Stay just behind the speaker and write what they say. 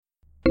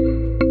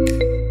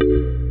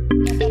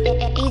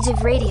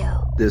of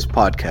radio. This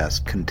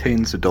podcast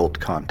contains adult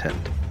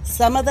content.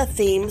 Some of the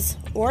themes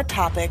or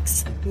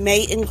topics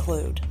may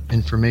include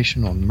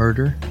information on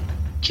murder,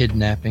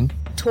 kidnapping,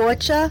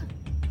 torture,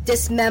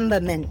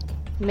 dismemberment,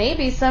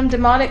 maybe some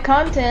demonic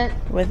content,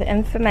 with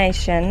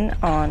information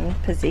on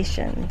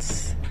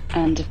possessions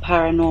and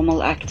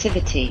paranormal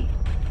activity.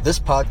 This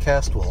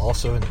podcast will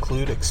also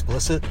include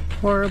explicit,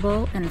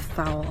 horrible and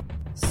foul,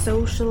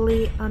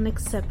 socially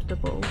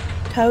unacceptable,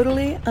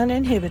 totally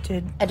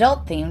uninhibited,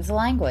 adult themes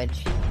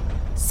language.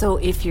 So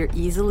if you're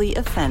easily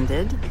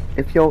offended,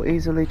 if you're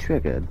easily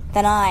triggered,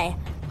 then I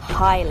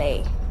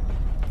highly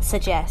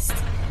suggest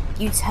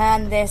you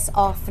turn this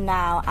off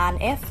now,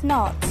 and if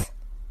not,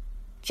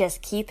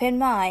 just keep in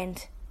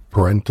mind,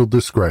 parental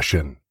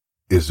discretion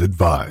is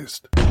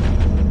advised.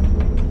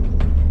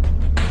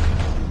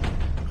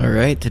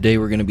 Alright, today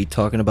we're going to be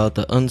talking about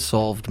the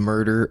unsolved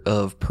murder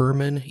of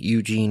Permon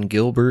Eugene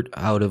Gilbert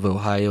out of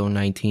Ohio in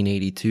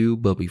 1982,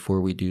 but before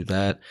we do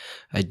that,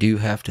 I do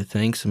have to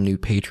thank some new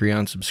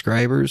Patreon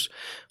subscribers.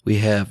 We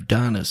have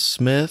Donna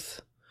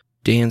Smith,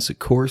 Dan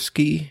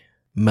Sikorsky,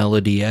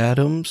 Melody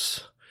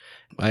Adams.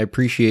 I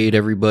appreciate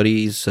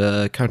everybody's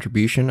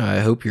contribution. I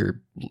hope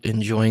you're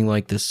enjoying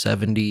like the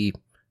 70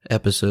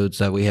 episodes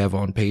that we have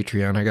on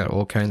Patreon. I got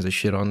all kinds of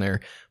shit on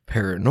there.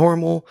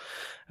 Paranormal.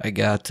 I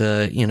got,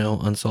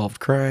 unsolved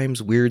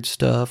crimes, weird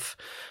stuff,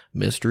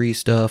 mystery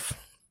stuff.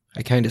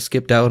 I kind of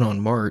skipped out on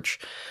March,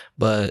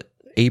 but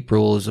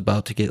April is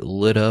about to get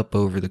lit up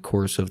over the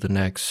course of the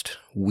next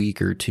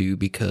week or two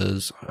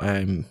because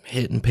I'm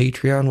hitting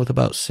Patreon with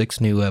about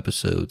 6 new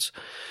episodes.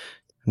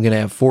 I'm going to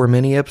have 4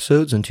 mini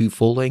episodes and 2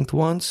 full-length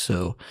ones,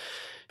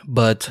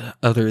 but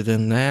other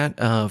than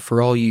that,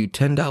 for all you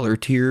 $10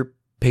 tier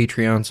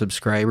Patreon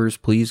subscribers,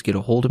 please get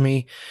a hold of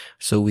me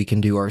so we can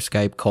do our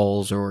Skype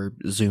calls or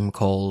Zoom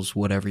calls,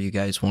 whatever you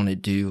guys want to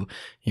do.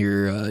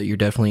 You're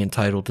definitely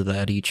entitled to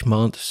that each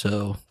month,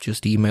 so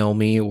just email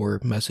me or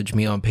message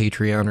me on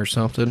Patreon or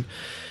something,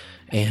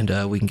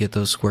 and we can get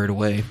those squared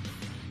away.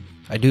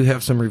 I do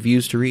have some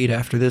reviews to read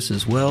after this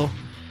as well,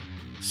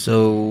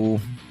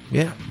 so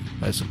yeah,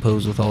 I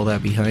suppose with all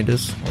that behind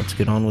us, let's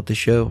get on with the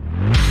show.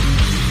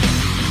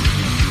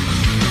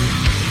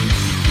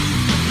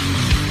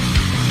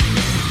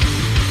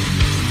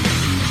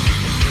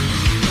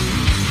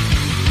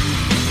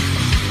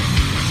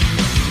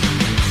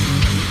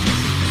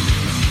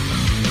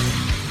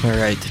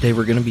 Alright, today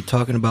we're going to be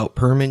talking about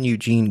Permon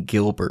Eugene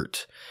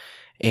Gilbert,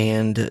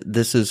 and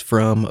this is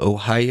from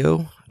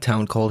Ohio, a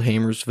town called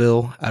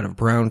Hamersville, out of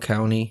Brown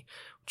County,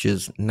 which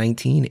is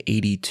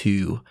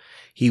 1982.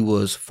 He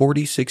was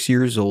 46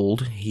 years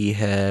old. He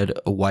had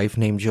a wife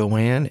named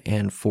Joanne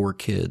and 4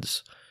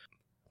 kids.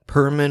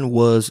 Permon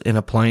was an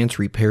appliance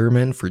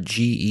repairman for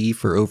GE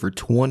for over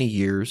 20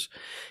 years.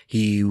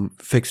 He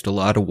fixed a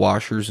lot of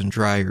washers and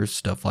dryers,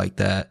 stuff like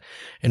that,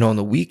 and on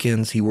the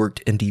weekends he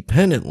worked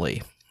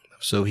independently.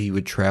 So he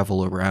would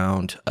travel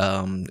around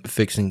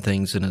fixing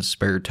things in his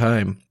spare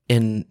time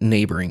in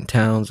neighboring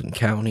towns and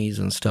counties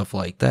and stuff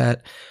like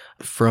that.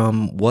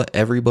 From what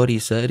everybody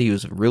said, he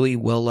was a really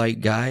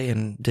well-liked guy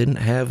and didn't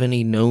have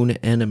any known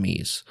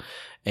enemies.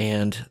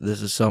 And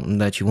this is something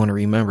that you want to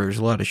remember. There's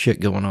a lot of shit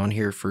going on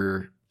here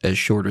for as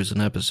short as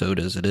an episode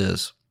as it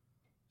is.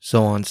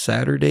 So on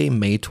Saturday,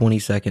 May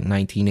 22nd,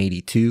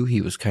 1982,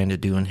 he was kind of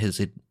doing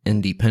his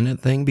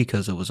independent thing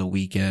because it was a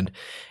weekend,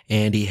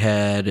 and he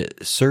had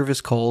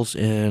service calls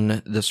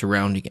in the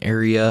surrounding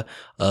area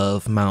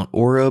of Mount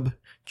Orab,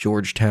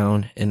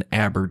 Georgetown, and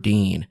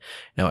Aberdeen.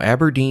 Now,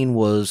 Aberdeen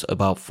was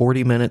about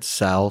 40 minutes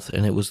south,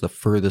 and it was the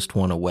furthest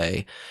one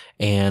away,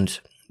 and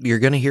you're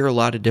going to hear a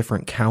lot of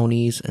different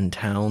counties and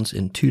towns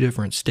in 2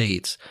 different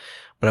states.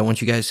 But I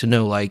want you guys to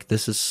know,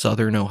 this is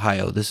southern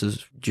Ohio. This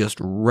is just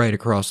right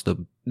across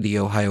the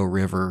Ohio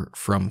River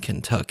from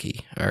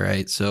Kentucky. All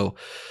right. So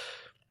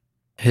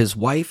his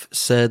wife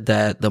said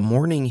that the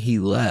morning he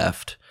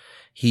left,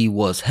 he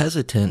was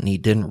hesitant and he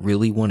didn't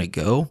really want to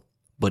go,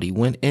 but he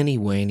went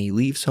anyway, and he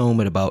leaves home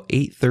at about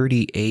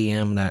 8:30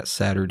 a.m. that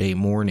Saturday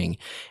morning,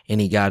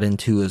 and he got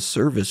into a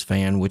service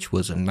van, which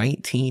was a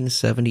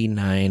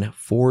 1979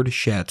 Ford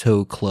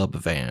Chateau Club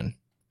van.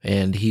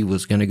 And he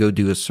was going to go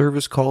do his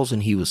service calls,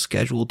 and he was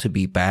scheduled to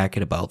be back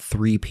at about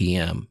 3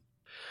 p.m.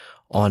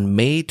 On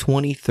May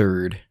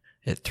 23rd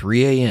at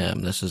 3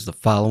 a.m., this is the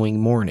following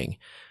morning.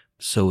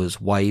 So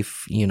his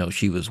wife,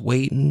 she was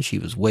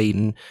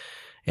waiting,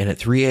 and at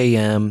 3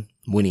 a.m.,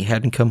 when he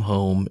hadn't come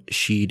home,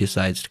 she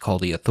decides to call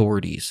the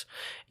authorities,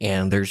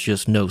 and there's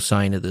just no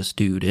sign of this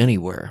dude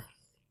anywhere.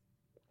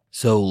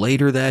 So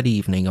later that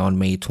evening on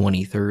May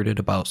 23rd at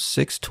about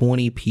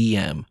 6:20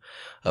 p.m.,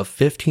 a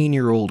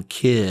 15-year-old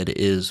kid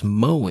is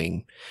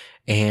mowing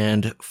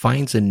and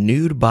finds a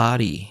nude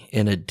body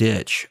in a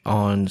ditch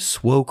on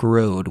Swoke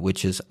Road,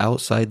 which is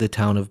outside the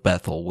town of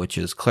Bethel, which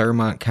is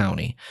Claremont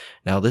County.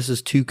 Now, this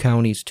is 2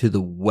 counties to the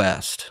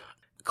west.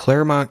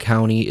 Claremont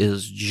County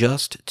is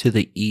just to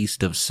the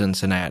east of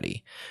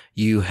Cincinnati.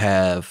 You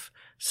have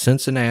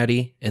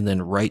Cincinnati, and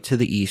then right to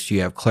the east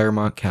you have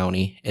Claremont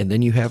County, and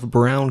then you have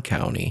Brown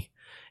County,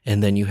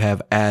 And then you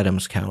have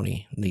Adams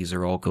County. These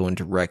are all going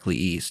directly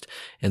east.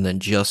 And then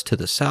just to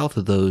the south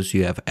of those,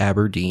 you have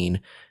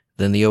Aberdeen,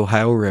 then the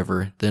Ohio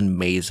River, then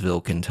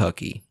Maysville,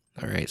 Kentucky.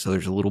 All right, so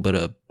there's a little bit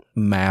of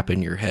map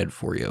in your head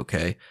for you,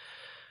 okay?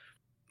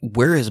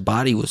 Where his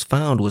body was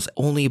found was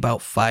only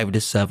about 5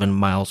 to 7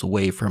 miles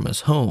away from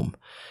his home.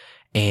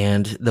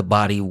 And the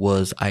body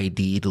was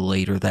ID'd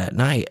later that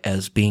night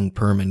as being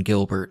Permon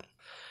Gilbert.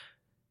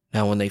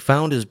 Now, when they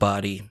found his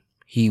body,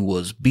 he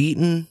was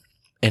beaten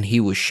and he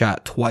was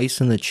shot twice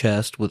in the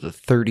chest with a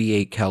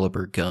 .38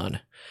 caliber gun.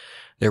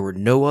 There were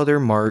no other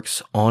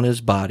marks on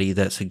his body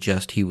that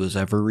suggest he was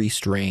ever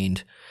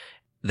restrained.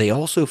 They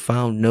also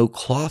found no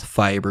cloth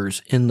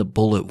fibers in the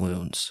bullet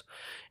wounds,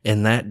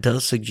 and that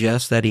does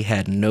suggest that he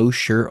had no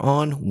shirt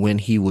on when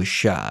he was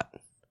shot.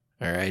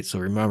 All right, so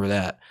remember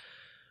that.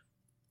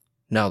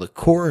 Now, the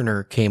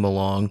coroner came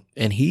along,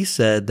 and he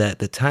said that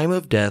the time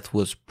of death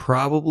was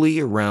probably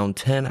around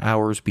 10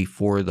 hours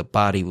before the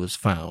body was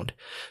found.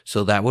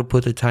 So that would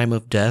put the time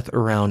of death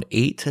around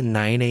 8 to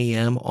 9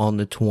 a.m. on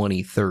the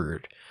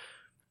 23rd.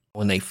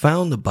 When they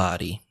found the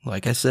body,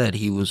 like I said,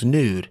 he was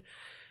nude,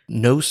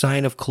 no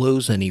sign of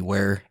clothes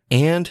anywhere,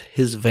 and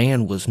his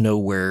van was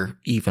nowhere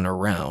even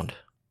around.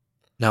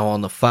 Now,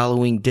 on the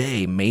following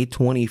day, May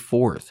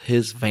 24th,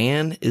 his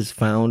van is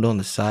found on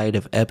the side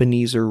of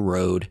Ebenezer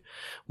Road,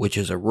 which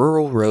is a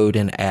rural road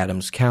in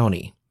Adams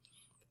County.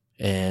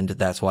 And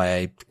that's why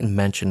I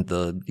mentioned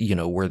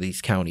where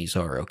these counties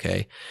are,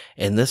 okay?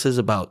 And this is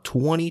about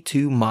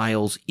 22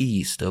 miles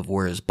east of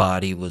where his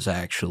body was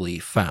actually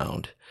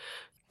found.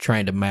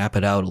 Trying to map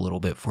it out a little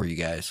bit for you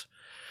guys.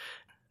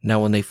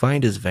 Now, when they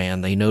find his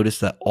van, they notice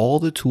that all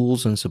the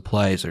tools and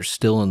supplies are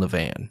still in the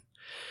van.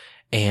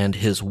 And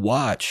his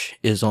watch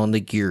is on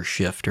the gear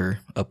shifter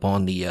up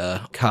on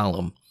the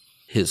column.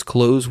 His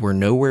clothes were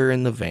nowhere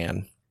in the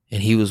van,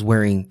 and he was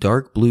wearing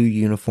dark blue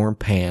uniform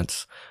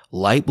pants,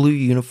 light blue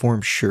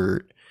uniform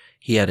shirt.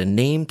 He had a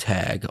name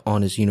tag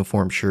on his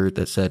uniform shirt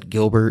that said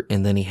Gilbert,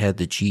 and then he had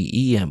the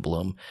GE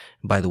emblem.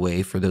 By the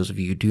way, for those of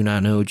you who do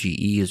not know,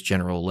 GE is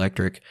General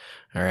Electric.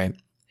 All right.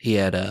 He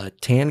had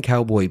tan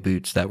cowboy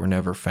boots that were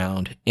never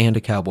found, and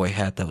a cowboy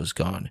hat that was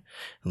gone.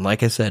 And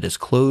like I said, his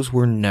clothes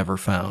were never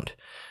found.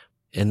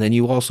 And then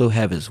you also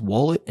have his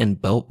wallet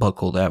and belt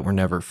buckle that were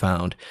never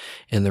found.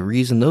 And the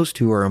reason those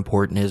two are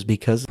important is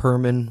because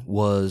Permon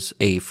was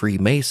a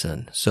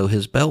Freemason. So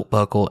his belt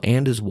buckle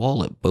and his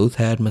wallet both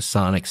had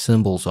Masonic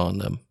symbols on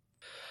them.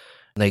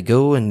 They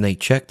go and they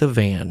check the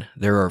van.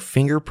 There are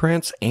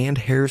fingerprints and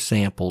hair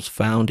samples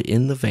found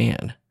in the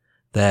van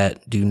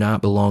that do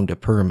not belong to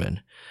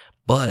Permon.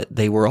 But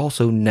they were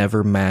also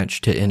never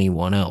matched to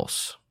anyone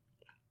else.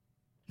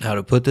 Now,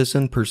 to put this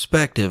in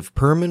perspective,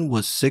 Permon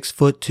was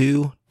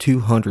 6'2",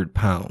 200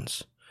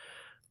 pounds.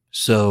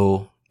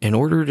 So, in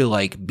order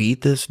to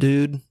beat this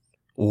dude,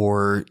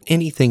 or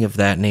anything of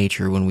that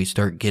nature when we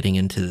start getting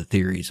into the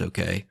theories,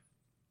 okay,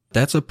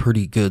 that's a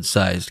pretty good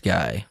sized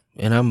guy.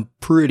 And I'm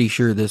pretty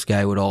sure this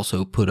guy would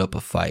also put up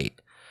a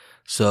fight.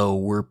 So,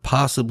 we're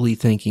possibly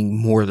thinking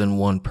more than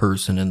one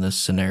person in this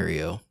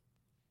scenario.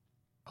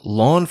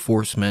 Law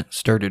enforcement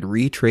started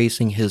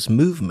retracing his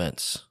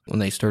movements when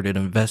they started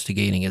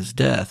investigating his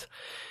death,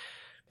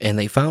 and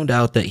they found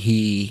out that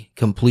he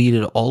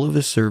completed all of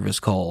his service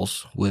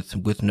calls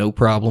with no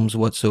problems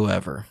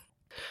whatsoever.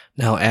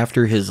 Now,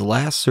 after his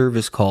last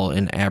service call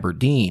in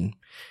Aberdeen,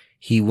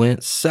 he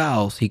went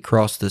south, he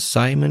crossed the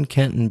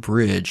Simon-Kenton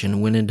Bridge and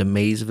went into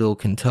Maysville,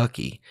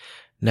 Kentucky.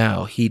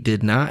 Now, he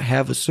did not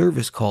have a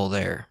service call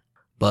there,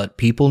 but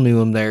people knew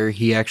him there.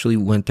 He actually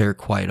went there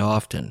quite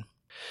often.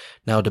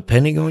 Now,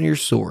 depending on your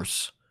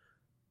source,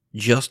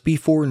 just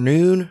before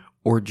noon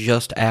or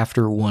just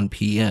after 1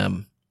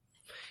 p.m.,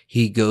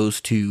 he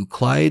goes to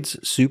Clyde's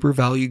Super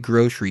Value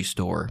Grocery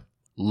Store,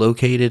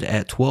 located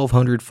at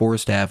 1200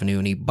 Forest Avenue,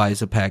 and he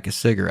buys a pack of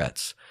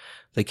cigarettes.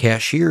 The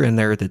cashier in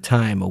there at the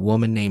time, a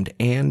woman named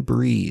Ann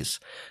Breeze,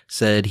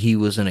 said he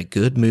was in a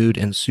good mood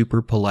and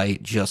super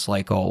polite, just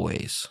like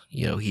always.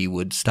 He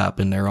would stop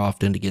in there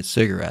often to get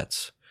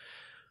cigarettes.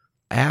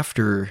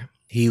 After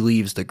he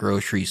leaves the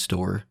grocery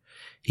store,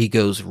 he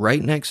goes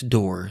right next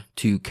door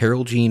to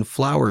Carol Jean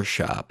Flower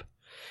Shop,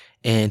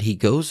 and he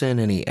goes in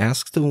and he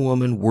asks the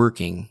woman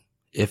working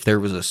if there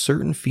was a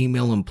certain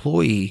female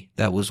employee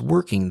that was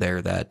working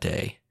there that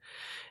day.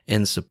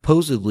 And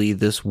supposedly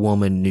this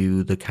woman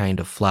knew the kind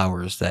of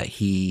flowers that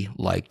he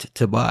liked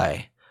to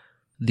buy.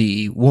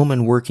 The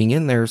woman working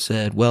in there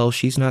said, well,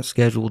 she's not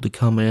scheduled to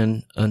come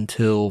in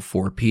until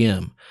 4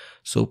 p.m.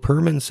 So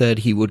Permon said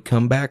he would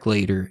come back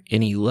later,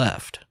 and he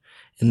left.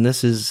 And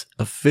this is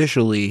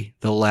officially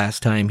the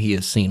last time he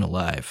is seen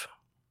alive.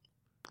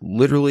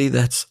 Literally,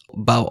 that's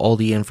about all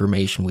the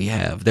information we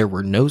have. There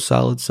were no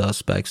solid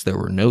suspects. There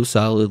were no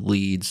solid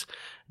leads.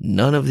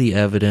 None of the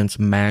evidence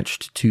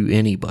matched to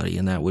anybody.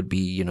 And that would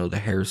be, the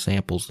hair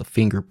samples, the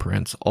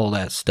fingerprints, all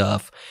that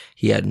stuff.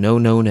 He had no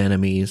known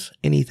enemies,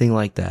 anything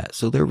like that.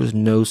 So there was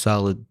no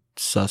solid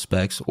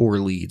suspects or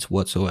leads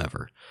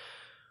whatsoever.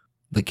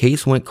 The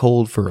case went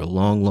cold for a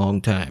long,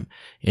 long time.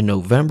 In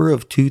November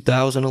of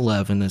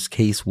 2011, this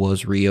case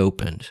was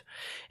reopened.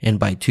 And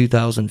by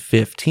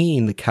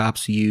 2015, the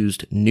cops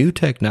used new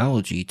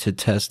technology to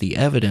test the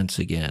evidence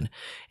again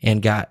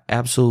and got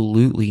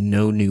absolutely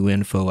no new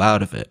info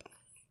out of it.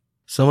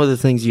 Some of the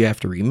things you have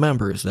to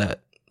remember is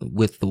that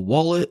with the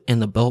wallet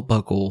and the belt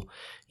buckle,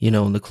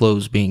 and the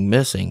clothes being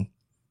missing,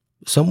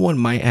 someone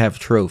might have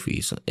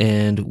trophies,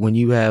 and when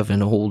you have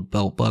an old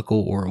belt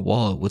buckle or a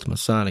wallet with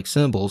Masonic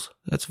symbols,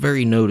 that's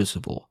very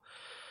noticeable.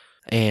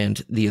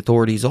 And the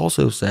authorities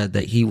also said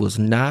that he was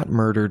not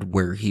murdered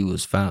where he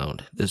was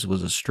found. This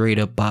was a straight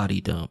up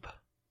body dump.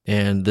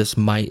 And this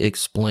might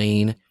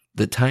explain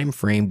the time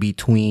frame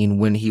between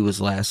when he was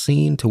last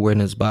seen to when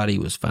his body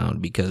was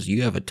found, because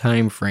you have a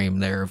time frame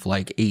there of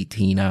like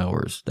 18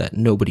 hours that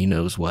nobody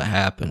knows what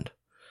happened.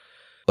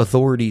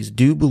 Authorities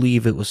do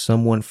believe it was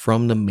someone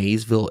from the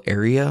Maysville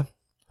area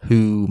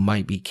who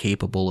might be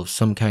capable of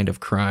some kind of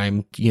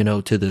crime,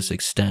 to this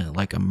extent,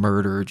 like a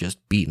murder,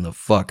 just beating the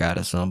fuck out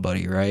of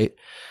somebody, right?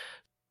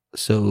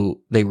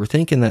 So they were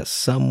thinking that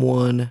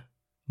someone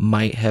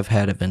might have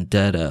had a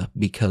vendetta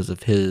because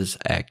of his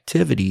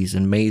activities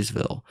in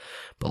Maysville.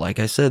 But like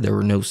I said, there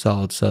were no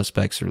solid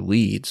suspects or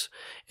leads,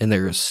 and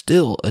there is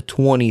still a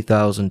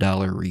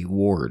 $20,000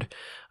 reward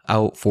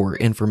out for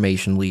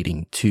information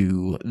leading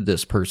to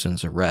this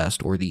person's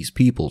arrest or these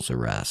people's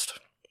arrest.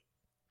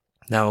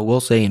 Now, I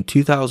will say in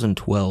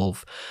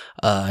 2012,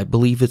 I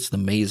believe it's the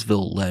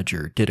Maysville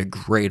Ledger did a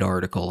great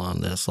article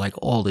on this, like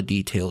all the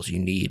details you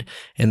need.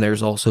 And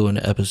there's also an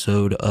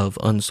episode of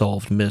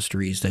Unsolved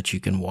Mysteries that you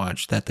can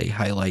watch that they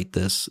highlight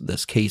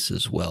this case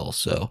as well.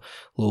 So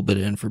a little bit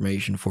of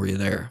information for you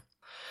there.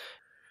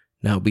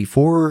 Now,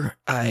 before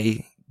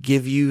I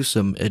give you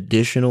some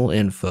additional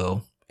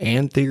info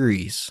and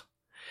theories,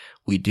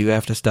 we do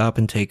have to stop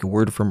and take a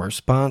word from our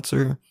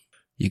sponsor.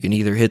 You can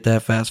either hit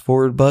that fast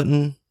forward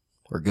button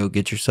or go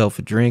get yourself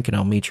a drink, and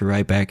I'll meet you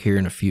right back here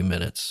in a few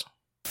minutes.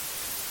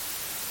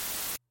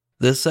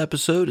 This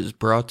episode is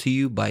brought to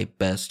you by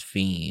Best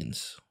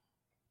Fiends.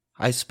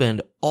 I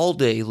spend all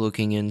day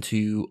looking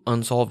into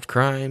unsolved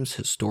crimes,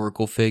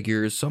 historical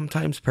figures,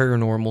 sometimes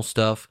paranormal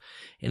stuff,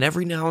 and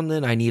every now and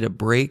then I need a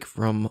break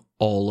from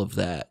all of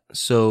that.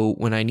 So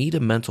when I need a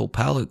mental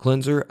palate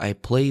cleanser, I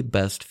play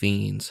Best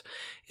Fiends.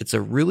 It's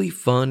a really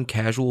fun,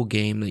 casual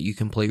game that you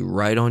can play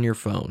right on your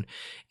phone,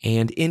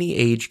 and any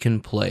age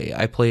can play.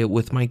 I play it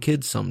with my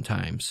kids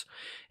sometimes.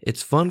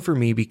 It's fun for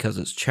me because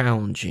it's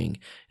challenging,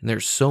 and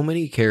there's so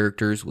many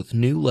characters with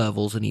new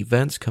levels and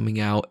events coming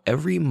out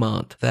every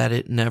month that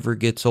it never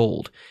gets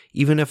old,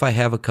 even if I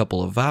have a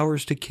couple of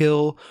hours to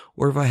kill,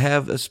 or if I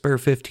have a spare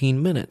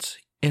 15 minutes.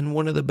 And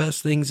one of the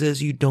best things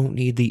is you don't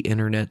need the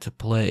internet to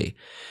play.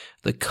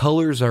 The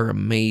colors are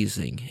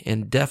amazing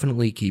and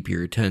definitely keep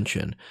your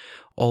attention.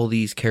 All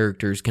these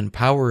characters can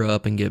power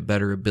up and get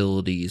better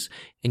abilities,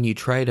 and you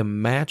try to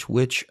match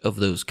which of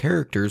those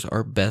characters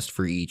are best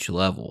for each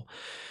level.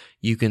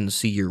 You can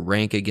see your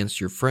rank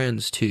against your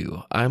friends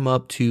too. I'm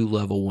up to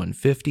level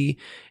 150,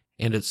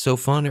 and it's so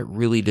fun it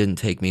really didn't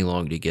take me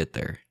long to get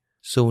there.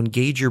 So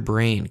engage your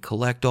brain,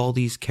 collect all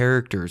these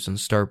characters, and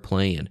start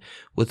playing.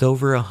 With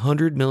over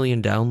 100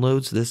 million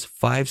downloads, this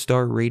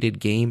 5-star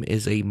rated game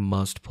is a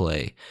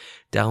must-play.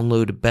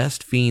 Download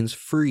Best Fiends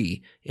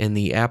free in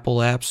the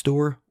Apple App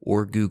Store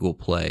or Google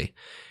Play.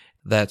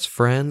 That's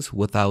friends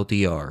without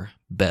the R.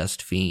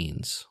 Best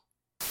Fiends.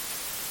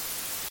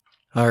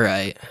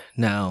 Alright,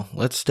 now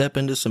let's step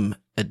into some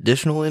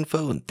additional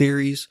info and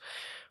theories.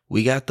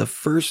 We got the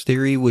first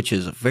theory, which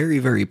is a very,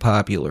 very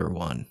popular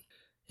one,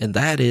 and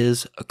that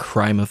is a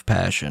crime of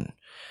passion.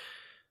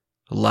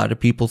 A lot of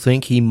people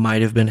think he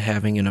might have been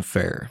having an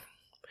affair.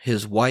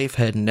 His wife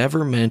had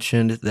never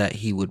mentioned that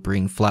he would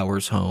bring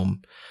flowers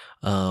home,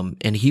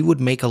 and he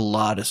would make a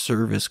lot of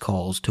service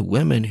calls to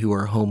women who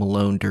are home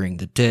alone during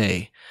the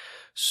day,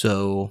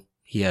 so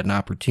he had an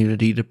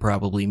opportunity to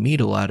probably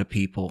meet a lot of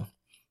people.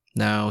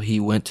 Now, he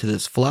went to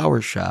this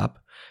flower shop,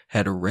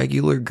 had a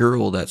regular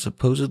girl that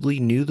supposedly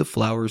knew the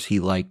flowers he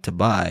liked to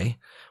buy,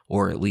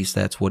 or at least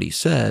that's what he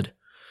said.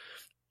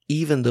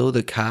 Even though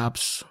the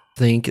cops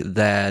think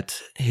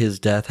that his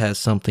death has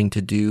something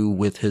to do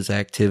with his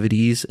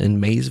activities in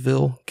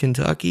Maysville,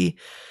 Kentucky,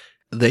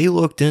 they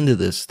looked into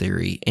this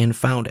theory and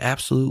found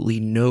absolutely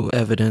no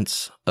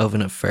evidence of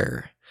an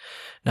affair.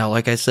 Now,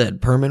 like I said,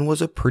 Permon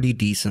was a pretty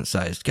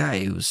decent-sized guy.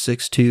 He was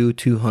 6'2",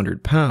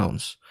 200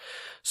 pounds.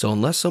 So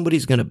unless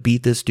somebody's going to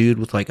beat this dude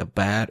with like a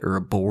bat or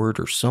a board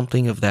or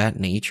something of that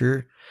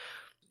nature,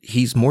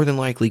 he's more than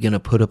likely going to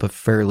put up a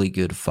fairly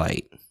good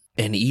fight.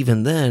 And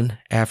even then,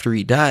 after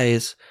he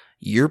dies,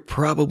 you're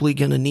probably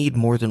going to need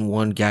more than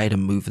one guy to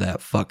move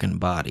that fucking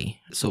body.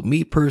 So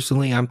me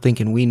personally, I'm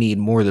thinking we need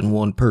more than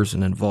one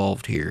person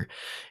involved here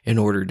in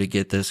order to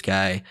get this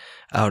guy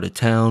out of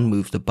town,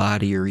 move the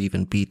body, or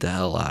even beat the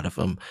hell out of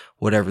him,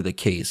 whatever the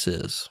case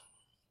is.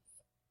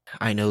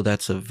 I know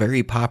that's a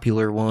very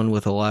popular one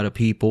with a lot of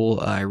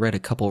people. I read a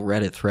couple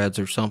Reddit threads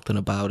or something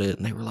about it,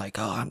 and they were like,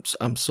 oh,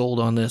 I'm sold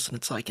on this. And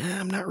it's like,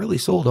 I'm not really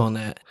sold on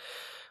that.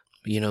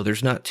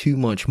 There's not too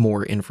much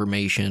more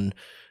information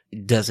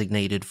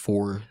designated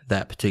for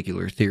that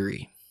particular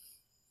theory.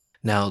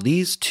 Now,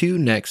 these two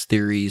next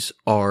theories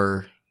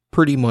are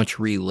pretty much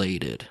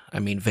related.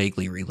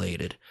 Vaguely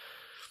related.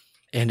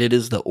 And it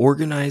is the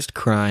organized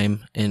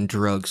crime and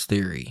drugs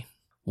theory.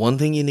 One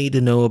thing you need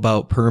to know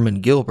about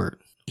Permon Gilbert,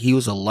 he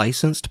was a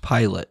licensed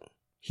pilot.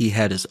 He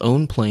had his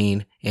own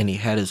plane, and he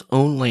had his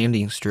own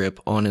landing strip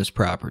on his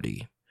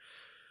property.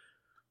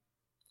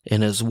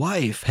 And his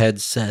wife had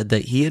said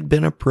that he had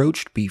been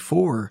approached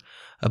before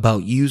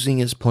about using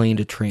his plane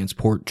to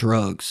transport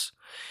drugs.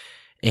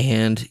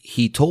 And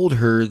he told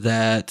her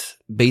that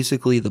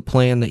basically the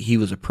plan that he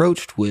was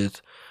approached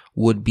with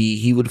would be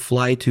he would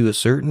fly to a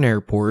certain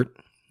airport.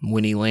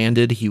 When he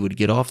landed, he would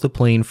get off the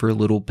plane for a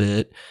little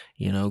bit,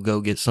 go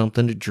get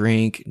something to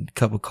drink, a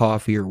cup of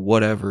coffee or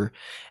whatever,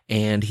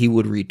 and he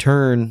would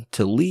return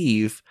to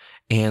leave,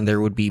 and there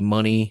would be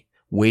money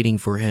waiting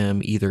for him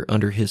either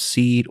under his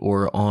seat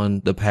or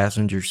on the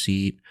passenger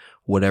seat,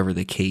 whatever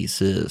the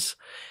case is.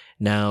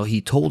 Now,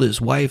 he told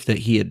his wife that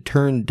he had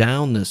turned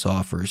down this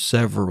offer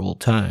several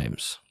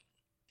times.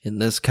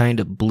 And this kind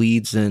of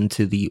bleeds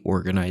into the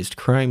organized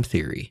crime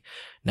theory.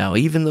 Now,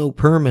 even though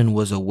Permon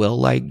was a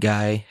well-liked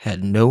guy,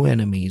 had no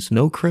enemies,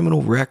 no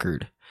criminal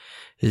record,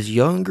 his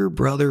younger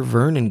brother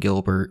Vernon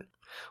Gilbert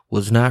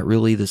was not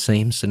really the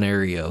same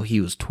scenario.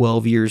 He was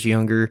 12 years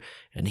younger,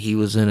 and he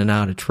was in and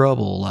out of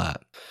trouble a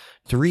lot.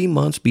 3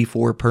 months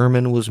before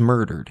Permon was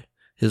murdered,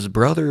 his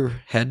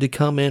brother had to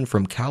come in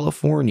from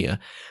California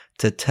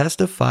to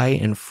testify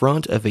in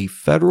front of a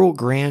federal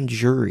grand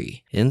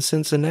jury in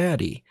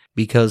Cincinnati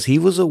because he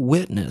was a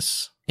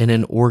witness in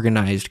an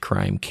organized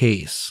crime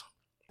case.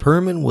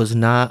 Permon was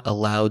not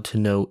allowed to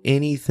know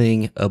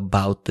anything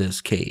about this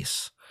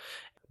case,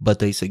 but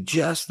they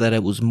suggest that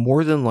it was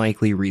more than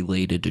likely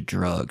related to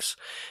drugs.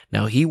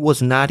 Now, he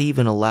was not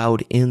even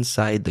allowed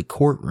inside the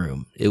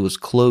courtroom. It was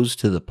closed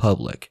to the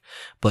public,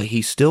 but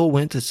he still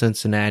went to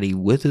Cincinnati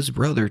with his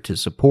brother to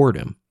support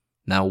him.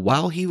 Now,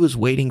 while he was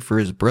waiting for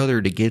his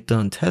brother to get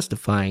done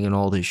testifying and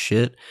all this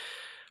shit,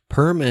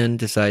 Permon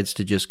decides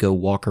to just go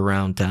walk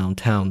around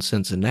downtown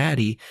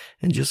Cincinnati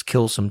and just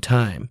kill some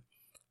time.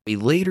 He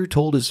later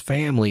told his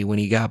family when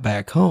he got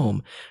back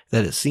home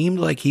that it seemed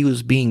like he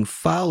was being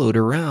followed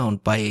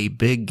around by a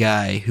big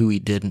guy who he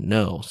didn't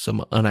know,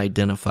 some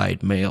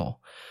unidentified male.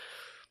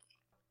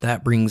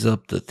 That brings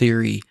up the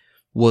theory,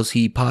 was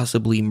he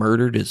possibly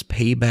murdered as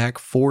payback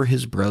for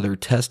his brother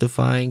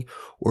testifying,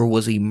 or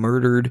was he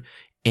murdered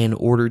in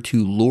order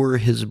to lure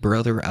his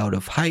brother out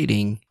of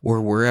hiding or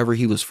wherever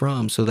he was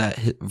from so that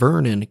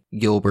Vernon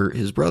Gilbert,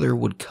 his brother,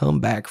 would come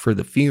back for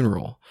the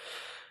funeral?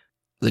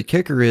 The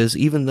kicker is,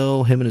 even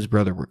though him and his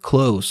brother were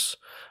close,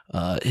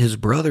 his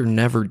brother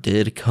never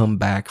did come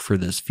back for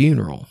this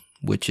funeral,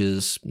 which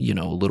is,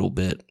 a little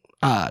bit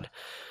odd.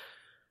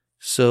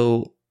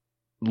 So,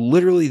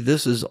 literally,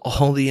 this is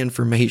all the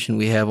information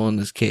we have on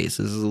this case.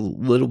 This is a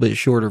little bit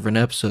shorter of an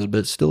episode, but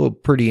it's still a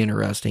pretty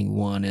interesting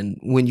one. And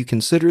when you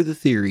consider the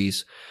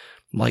theories,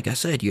 like I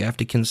said, you have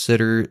to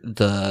consider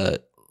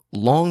the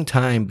long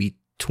time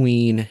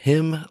between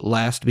him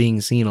last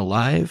being seen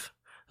alive,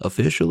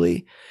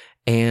 officially,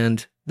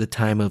 and the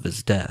time of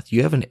his death.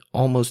 You have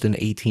almost an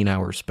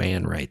 18-hour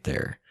span right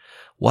there.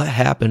 What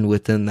happened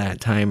within that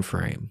time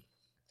frame?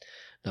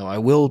 Now, I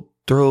will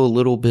throw a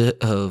little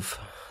bit of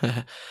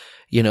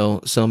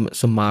some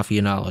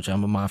mafia knowledge.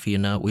 I'm a mafia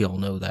nut. We all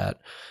know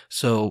that.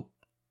 So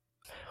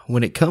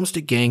when it comes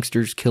to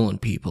gangsters killing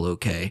people,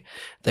 okay,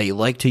 they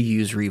like to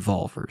use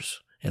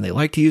revolvers. And they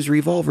like to use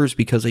revolvers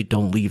because they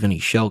don't leave any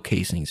shell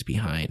casings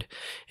behind.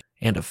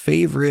 And a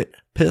favorite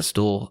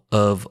pistol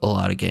of a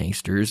lot of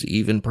gangsters,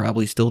 even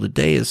probably still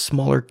today, is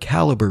smaller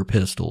caliber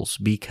pistols,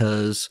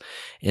 because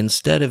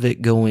instead of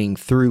it going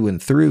through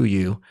and through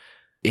you,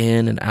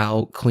 in and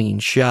out, clean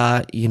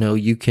shot,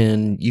 you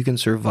can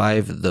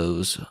survive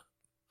those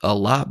a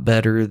lot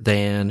better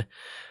than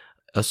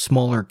a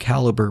smaller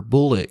caliber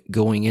bullet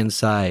going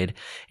inside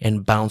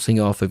and bouncing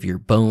off of your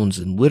bones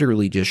and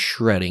literally just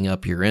shredding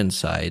up your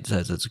insides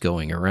as it's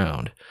going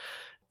around.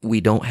 We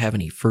don't have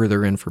any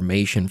further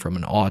information from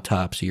an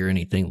autopsy or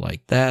anything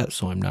like that,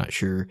 so I'm not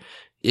sure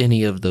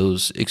any of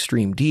those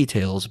extreme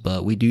details,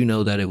 but we do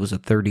know that it was a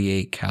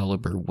 .38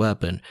 caliber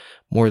weapon,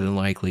 more than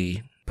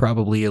likely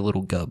probably a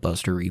little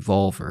gutbuster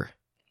revolver.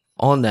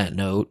 On that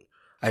note,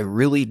 I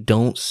really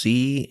don't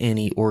see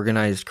any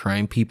organized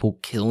crime people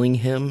killing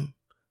him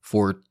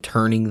for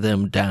turning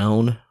them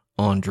down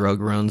on drug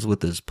runs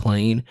with his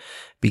plane,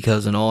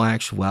 because in all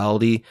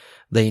actuality,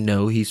 they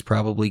know he's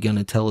probably going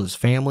to tell his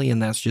family,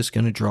 and that's just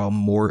going to draw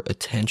more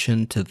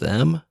attention to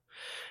them.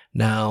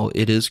 Now,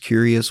 it is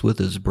curious with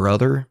his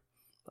brother.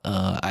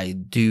 I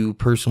do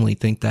personally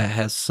think that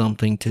has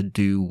something to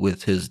do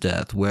with his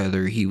death,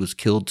 whether he was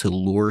killed to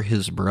lure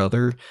his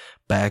brother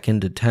back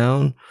into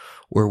town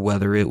or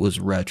whether it was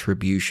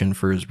retribution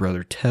for his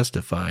brother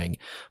testifying.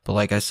 But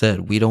like I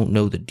said, we don't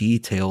know the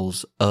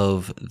details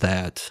of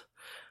that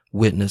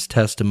witness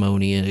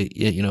testimony,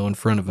 in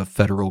front of a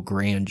federal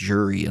grand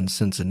jury in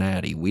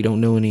Cincinnati. We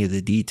don't know any of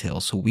the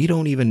details, so we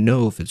don't even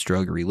know if it's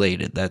drug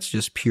related. That's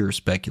just pure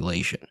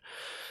speculation.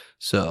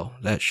 So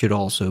that should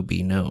also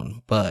be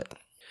known. But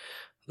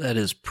that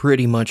is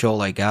pretty much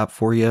all I got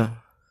for you.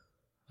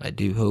 I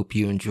do hope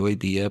you enjoyed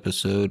the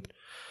episode.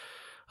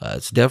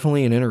 It's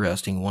definitely an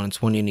interesting one.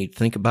 It's one you need to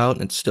think about,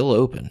 and it's still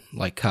open.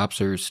 Like, cops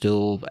are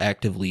still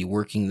actively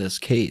working this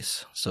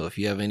case. So if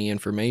you have any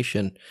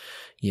information,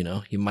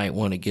 you might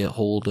want to get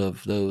hold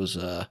of those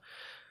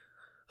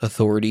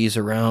authorities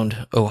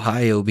around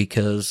Ohio,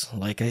 because,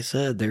 like I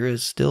said, there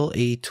is still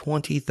a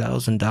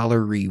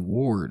 $20,000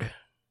 reward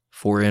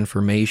for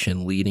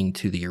information leading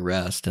to the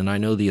arrest. And I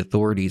know the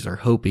authorities are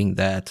hoping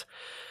that,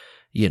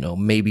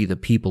 maybe the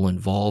people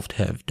involved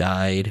have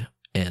died,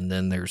 and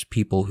then there's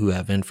people who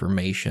have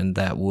information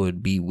that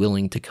would be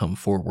willing to come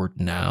forward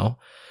now.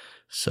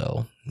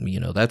 So,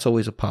 that's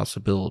always a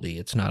possibility.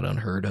 It's not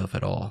unheard of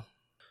at all.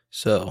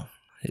 So,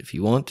 if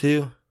you want to,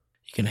 you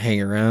can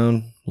hang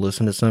around,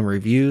 listen to some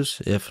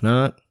reviews. If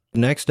not,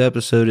 next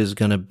episode is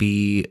going to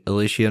be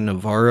Alicia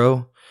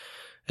Navarro.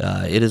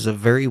 It is a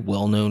very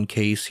well-known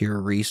case here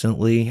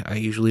recently. I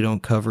usually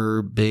don't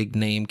cover big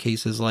name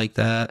cases like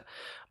that,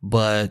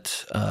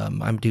 but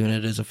I'm doing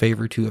it as a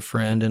favor to a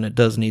friend, and it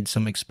does need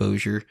some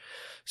exposure.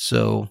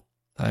 So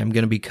I'm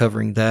going to be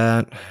covering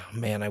that.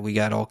 Man, we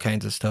got all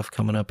kinds of stuff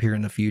coming up here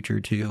in the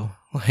future too.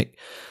 Like,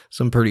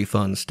 some pretty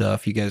fun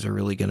stuff. You guys are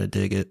really going to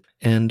dig it.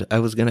 And I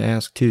was going to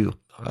ask too,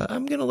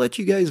 I'm going to let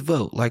you guys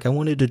vote. Like, I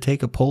wanted to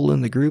take a poll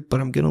in the group, but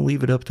I'm going to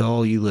leave it up to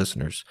all you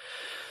listeners.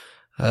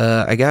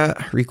 I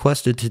got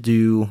requested to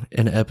do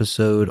an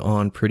episode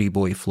on Pretty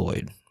Boy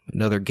Floyd,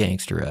 another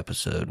gangster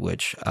episode,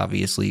 which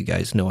obviously you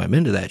guys know I'm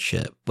into that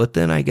shit. But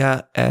then I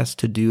got asked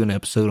to do an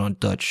episode on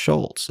Dutch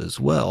Schultz as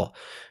well,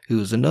 who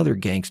was another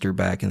gangster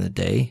back in the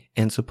day,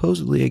 and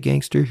supposedly a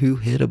gangster who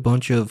hid a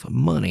bunch of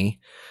money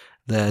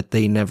that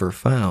they never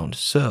found.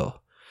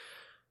 So,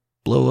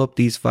 blow up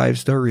these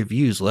 5-star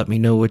reviews. Let me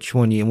know which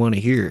one you want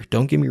to hear.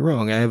 Don't get me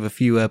wrong, I have a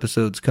few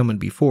episodes coming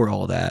before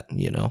all that.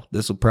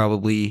 This will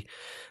probably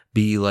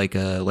be like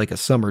a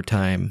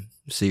summertime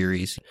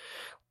series.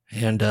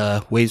 And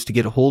ways to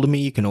get a hold of me,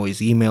 you can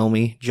always email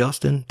me,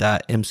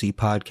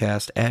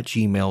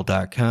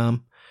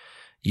 justin.mcpodcast@gmail.com.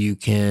 You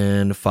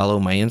can follow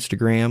my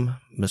Instagram,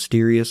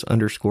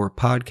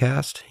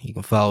 mysterious_podcast. You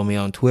can follow me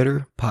on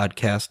Twitter,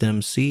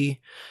 podcastmc.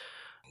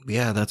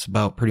 Yeah, that's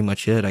about pretty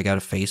much it. I got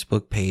a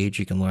Facebook page,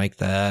 you can like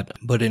that.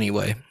 But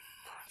anyway,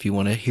 if you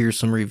want to hear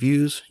some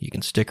reviews, you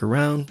can stick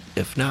around.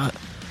 If not,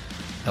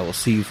 I will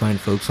see you fine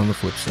folks on the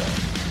flip side.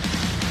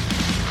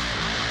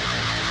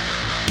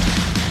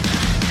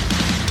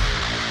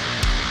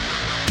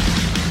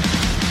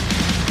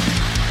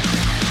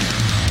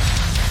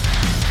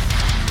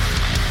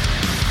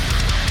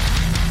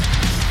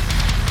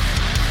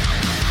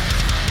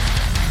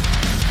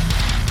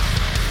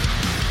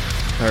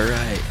 All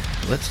right,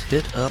 let's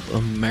hit up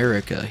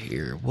America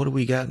here. What do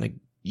we got in the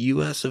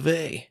U.S. of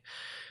A?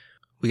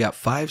 We got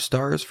 5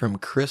 stars from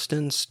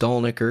Kristen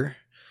Stolnicker.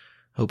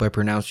 Hope I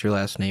pronounced your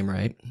last name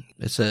right.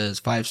 It says,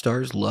 5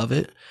 stars, love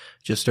it.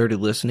 Just started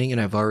listening,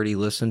 and I've already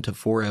listened to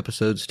 4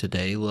 episodes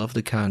today. Love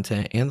the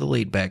content and the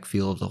laid-back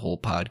feel of the whole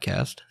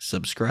podcast.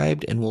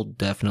 Subscribed and will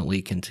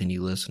definitely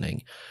continue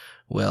listening.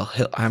 Well,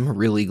 I'm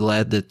really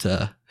glad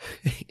that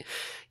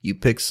you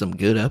picked some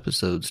good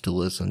episodes to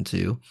listen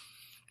to.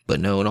 But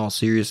no, in all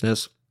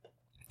seriousness,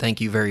 thank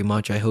you very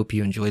much. I hope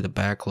you enjoy the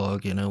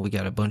backlog. We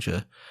got a bunch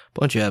of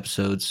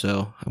episodes,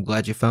 so I'm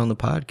glad you found the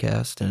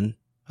podcast, and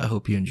I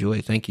hope you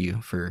enjoy. Thank you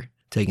for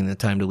taking the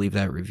time to leave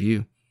that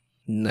review.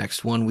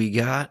 Next one we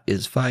got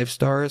is 5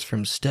 stars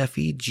from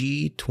Steffi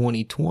G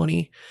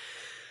 2020.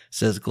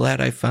 Says, glad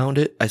I found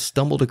it. I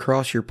stumbled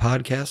across your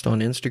podcast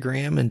on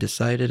Instagram and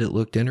decided it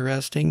looked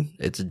interesting.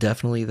 It's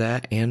definitely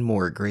that and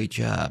more. Great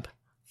job.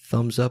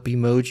 Thumbs up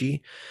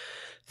emoji.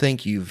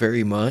 Thank you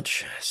very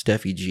much,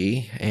 Steffi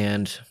G.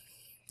 And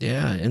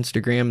yeah,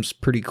 Instagram's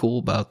pretty cool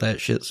about that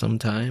shit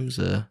sometimes.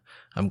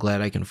 I'm glad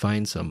I can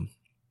find some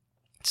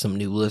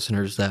new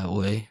listeners that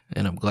way,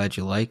 and I'm glad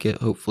you like it.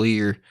 Hopefully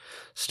you're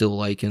still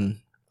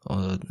liking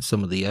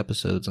some of the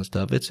episodes and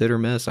stuff. It's hit or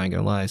miss, I ain't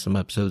gonna lie. Some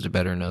episodes are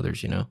better than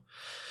others,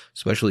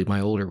 especially my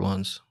older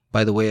ones.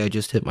 By the way, I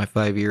just hit my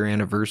 5-year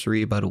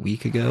anniversary about a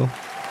week ago.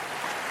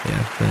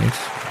 Yeah, thanks.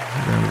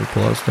 Round of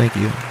applause. Thank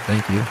you.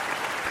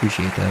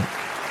 Appreciate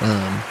that.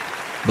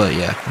 But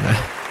yeah,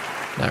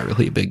 not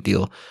really a big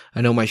deal. I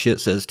know my shit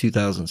says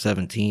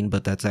 2017,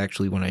 but that's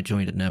actually when I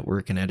joined a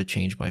network and had to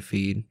change my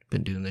feed.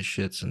 Been doing this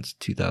shit since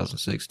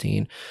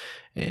 2016.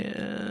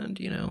 And,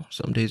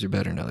 some days are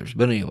better than others.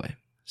 But anyway,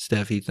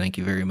 Steffi, thank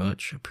you very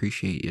much.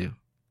 Appreciate you.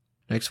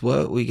 Next,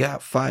 we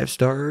got 5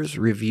 stars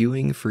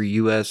reviewing for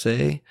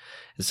USA.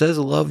 It says,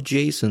 love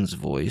Jason's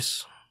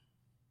voice,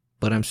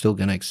 but I'm still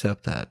going to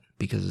accept that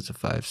because it's a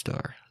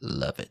 5-star.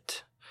 Love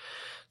it.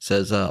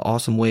 Says,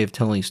 awesome way of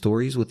telling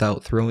stories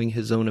without throwing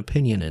his own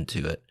opinion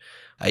into it.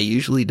 I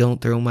usually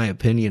don't throw my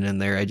opinion in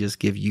there. I just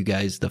give you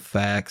guys the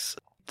facts.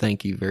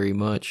 Thank you very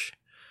much.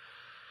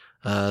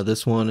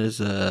 This one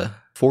is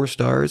 4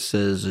 stars,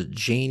 says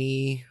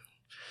Janie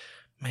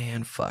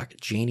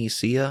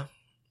Sia.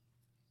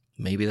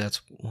 Maybe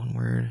that's one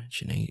word.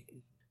 Janie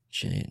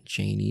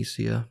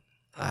Sia.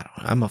 I don't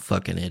know. I'm a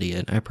fucking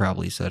idiot. I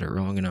probably said it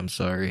wrong and I'm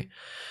sorry.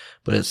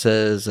 But it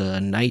says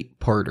Night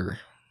Parter.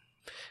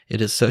 It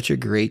is such a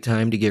great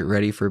time to get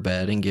ready for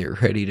bed and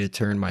get ready to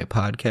turn my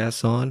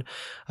podcasts on.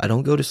 I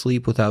don't go to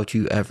sleep without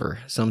you ever.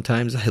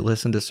 Sometimes I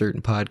listen to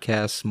certain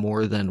podcasts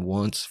more than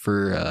once,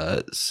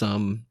 for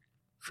some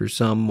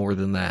more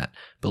than that.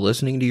 But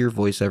listening to your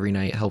voice every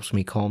night helps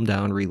me calm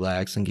down,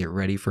 relax, and get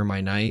ready for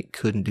my night.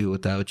 Couldn't do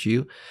without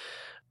you.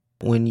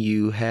 When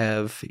you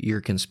have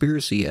your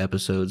conspiracy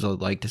episodes,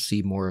 I'd like to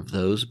see more of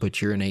those,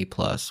 but you're an A+.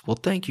 Well,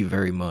 thank you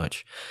very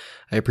much.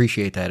 I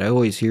appreciate that. I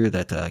always hear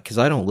that, because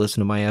I don't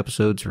listen to my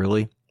episodes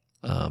really,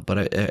 but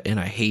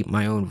I hate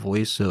my own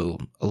voice, so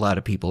a lot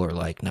of people are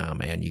like, nah,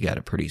 man, you got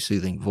a pretty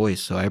soothing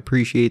voice, so I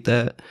appreciate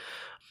that.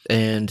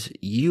 And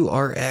you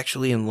are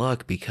actually in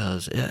luck,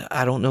 because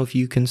I don't know if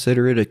you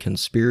consider it a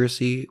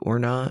conspiracy or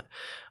not,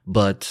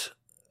 but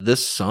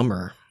this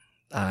summer,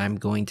 I'm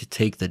going to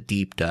take the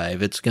deep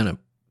dive. It's going to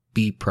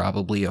be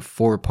probably a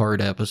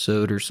 4-part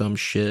episode or some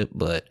shit,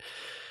 but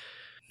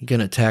I'm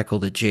gonna tackle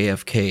the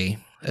JFK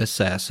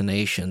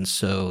assassination,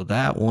 so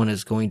that one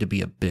is going to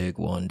be a big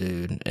one,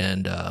 dude.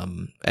 And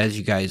as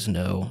you guys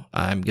know,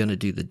 I'm gonna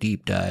do the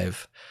deep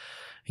dive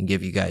and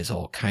give you guys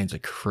all kinds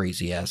of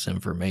crazy ass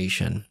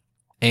information.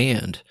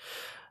 And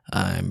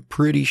I'm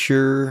pretty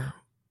sure,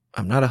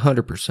 I'm not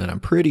 100%,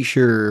 I'm pretty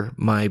sure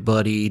my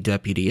buddy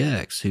Deputy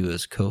X, who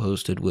has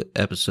co-hosted with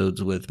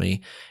episodes with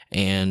me,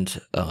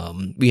 and,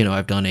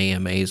 I've done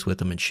AMAs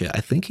with him and shit,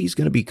 I think he's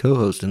going to be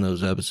co-hosting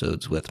those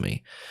episodes with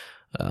me,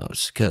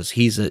 because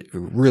he's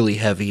really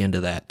heavy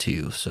into that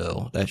too,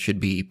 so that should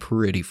be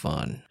pretty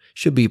fun.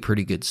 Should be a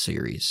pretty good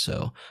series,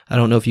 so I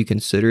don't know if you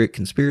consider it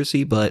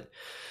conspiracy, but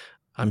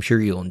I'm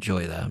sure you'll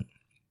enjoy that.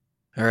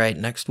 Alright,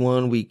 next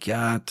one, we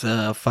got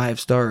 5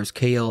 stars.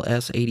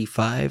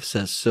 KLS85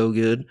 says, so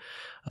good.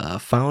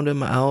 Found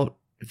him out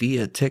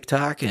via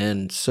TikTok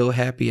and so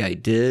happy I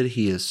did.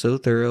 He is so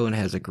thorough and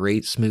has a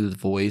great smooth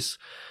voice.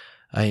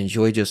 I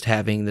enjoy just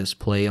having this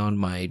play on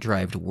my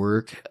drive to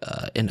work,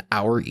 an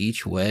hour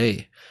each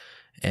way,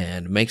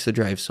 and makes the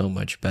drive so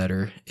much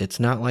better. It's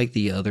not like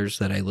the others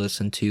that I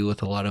listen to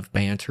with a lot of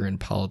banter and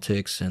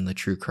politics and the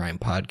true crime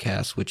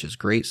podcast, which is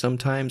great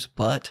sometimes,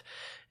 but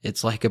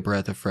it's like a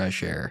breath of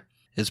fresh air.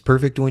 It's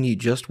perfect when you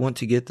just want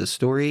to get the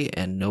story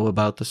and know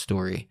about the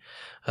story.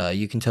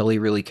 You can tell he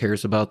really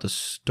cares about the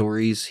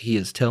stories he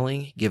is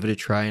telling. Give it a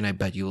try and I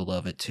bet you will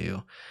love it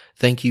too.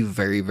 Thank you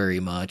very, very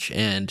much.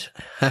 And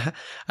I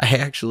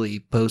actually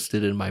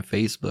posted in my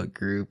Facebook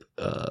group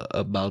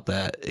about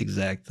that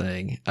exact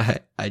thing. I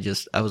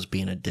was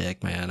being a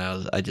dick, man.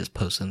 I just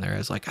posted in there. I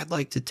was like, I'd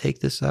like to take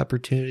this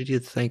opportunity to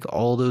thank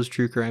all those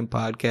true crime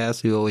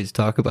podcasts who always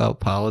talk about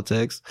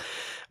politics,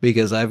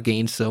 because I've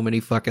gained so many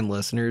fucking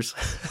listeners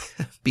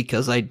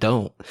because I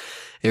don't.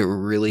 It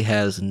really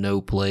has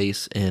no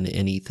place in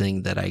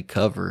anything that I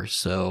cover.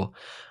 So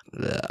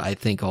I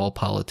think all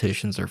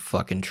politicians are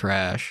fucking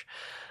trash.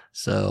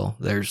 So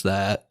there's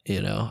that,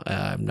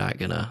 I'm not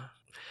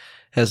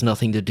has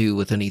nothing to do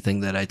with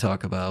anything that I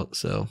talk about.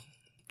 So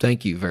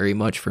thank you very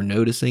much for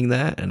noticing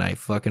that. And I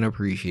fucking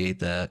appreciate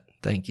that.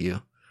 Thank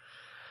you.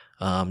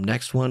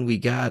 Next one, we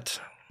got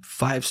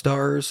 5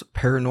 stars.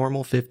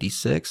 Paranormal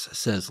 56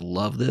 says,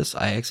 love this.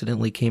 I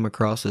accidentally came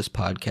across this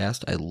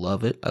podcast. I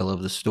love it. I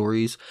love the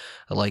stories.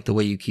 I like the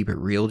way you keep it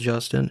real,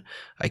 Justin.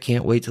 I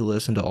can't wait to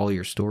listen to all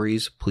your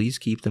stories. Please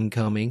keep them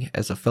coming.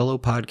 As a fellow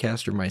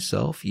podcaster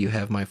myself, you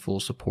have my full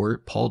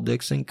support. Paul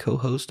Dixon,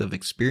 co-host of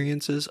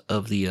Experiences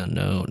of the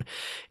Unknown.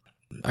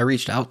 I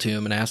reached out to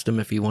him and asked him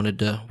if he wanted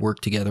to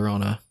work together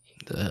on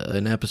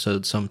an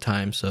episode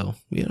sometime. So,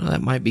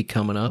 that might be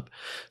coming up.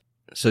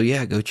 So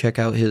yeah, go check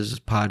out his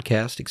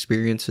podcast,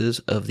 Experiences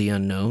of the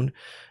Unknown.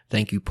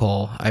 Thank you,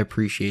 Paul. I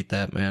appreciate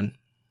that, man.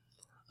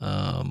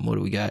 What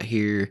do we got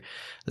here?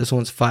 This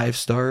one's 5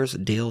 stars.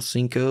 Dale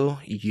Cinco,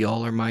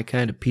 y'all are my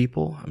kind of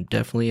people. I'm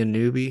definitely a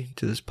newbie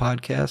to this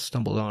podcast.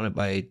 Stumbled on it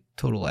by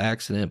total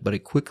accident, but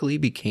it quickly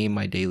became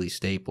my daily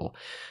staple.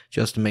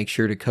 Just to make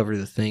sure to cover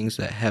the things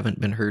that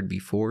haven't been heard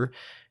before,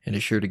 and to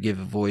sure to give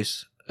a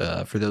voice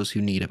for those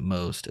who need it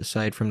most.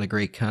 Aside from the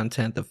great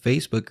content, the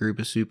Facebook group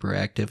is super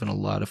active and a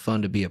lot of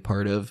fun to be a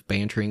part of.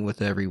 Bantering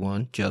with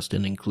everyone,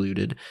 Justin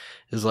included,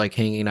 is like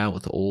hanging out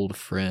with old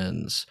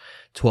friends.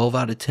 12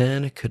 out of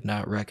 10, could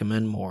not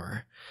recommend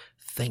more.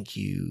 Thank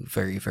you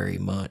very, very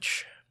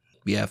much.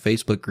 Yeah,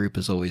 Facebook group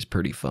is always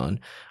pretty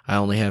fun. I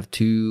only have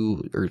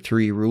 2 or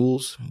 3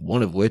 rules,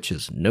 one of which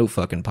is no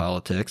fucking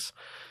politics.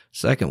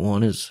 Second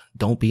one is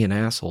don't be an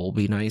asshole,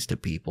 be nice to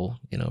people,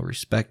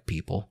 respect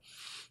people.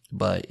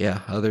 But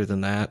yeah, other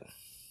than that,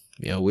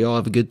 we all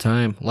have a good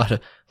time. A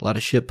lot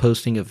of shit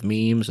posting of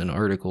memes and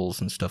articles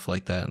and stuff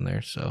like that in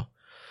there. So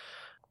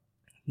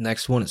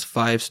Next one is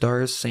 5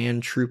 stars,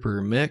 Sand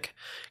Trooper Mick.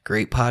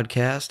 Great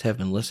podcast. Have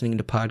been listening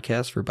to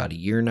podcasts for about a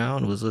year now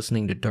and was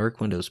listening to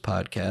Dark Windows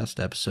podcast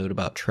episode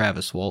about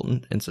Travis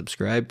Walton and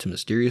subscribed to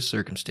Mysterious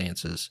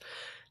Circumstances.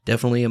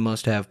 Definitely a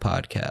must-have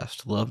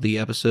podcast. Love the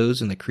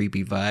episodes and the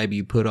creepy vibe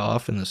you put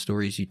off and the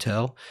stories you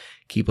tell.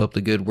 Keep up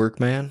the good work,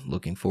 man.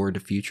 Looking forward to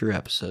future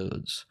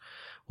episodes.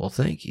 Well,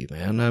 thank you,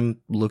 man.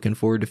 I'm looking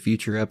forward to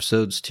future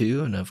episodes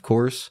too. And of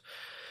course,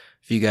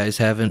 if you guys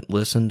haven't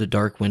listened to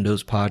Dark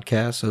Windows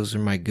podcast, those are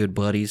my good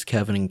buddies,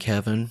 Kevin and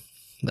Kevin.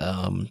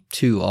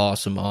 2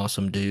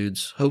 awesome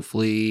dudes.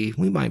 Hopefully,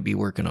 we might be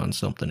working on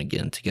something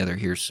again together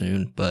here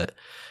soon. But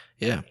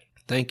yeah,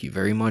 thank you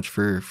very much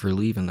for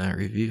leaving that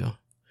review.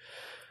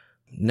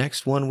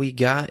 Next one we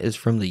got is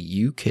from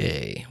the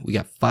UK. We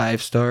got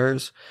 5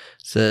 stars.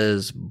 It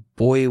says,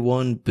 Boy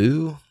One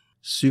Boo.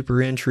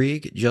 Super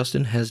intrigue.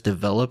 Justin has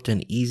developed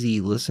an easy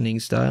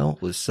listening style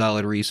with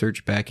solid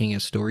research backing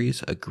his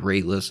stories. A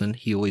great listen.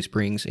 He always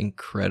brings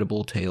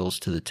incredible tales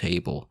to the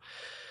table.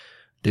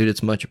 Dude,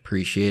 it's much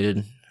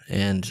appreciated,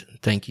 and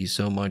thank you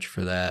so much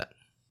for that.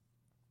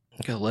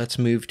 Okay, let's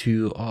move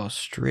to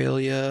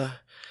Australia.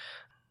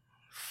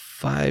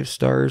 5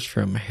 stars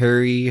from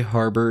Harry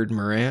Harbord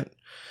Morant.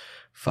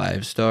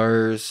 5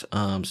 stars.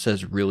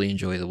 Says really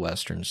enjoy the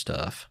Western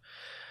stuff.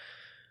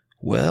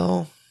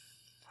 Well,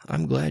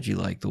 I'm glad you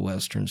like the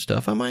Western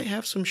stuff. I might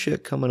have some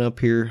shit coming up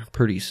here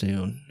pretty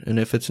soon. And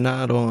if it's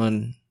not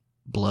on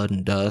Blood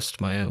and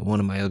Dust, one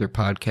of my other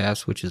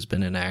podcasts, which has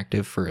been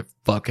inactive for a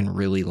fucking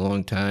really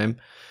long time,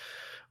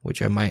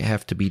 which I might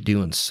have to be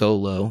doing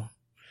solo.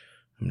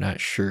 I'm not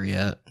sure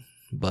yet.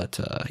 But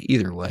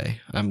either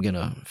way, I'm going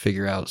to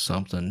figure out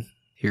something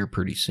here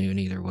pretty soon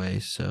either way.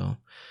 So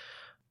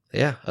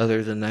yeah,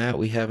 other than that,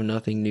 we have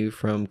nothing new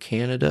from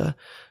Canada.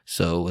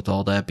 So with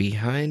all that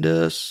behind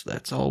us,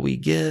 that's all we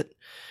get.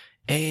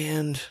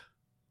 And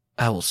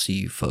I will see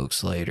you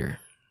folks later.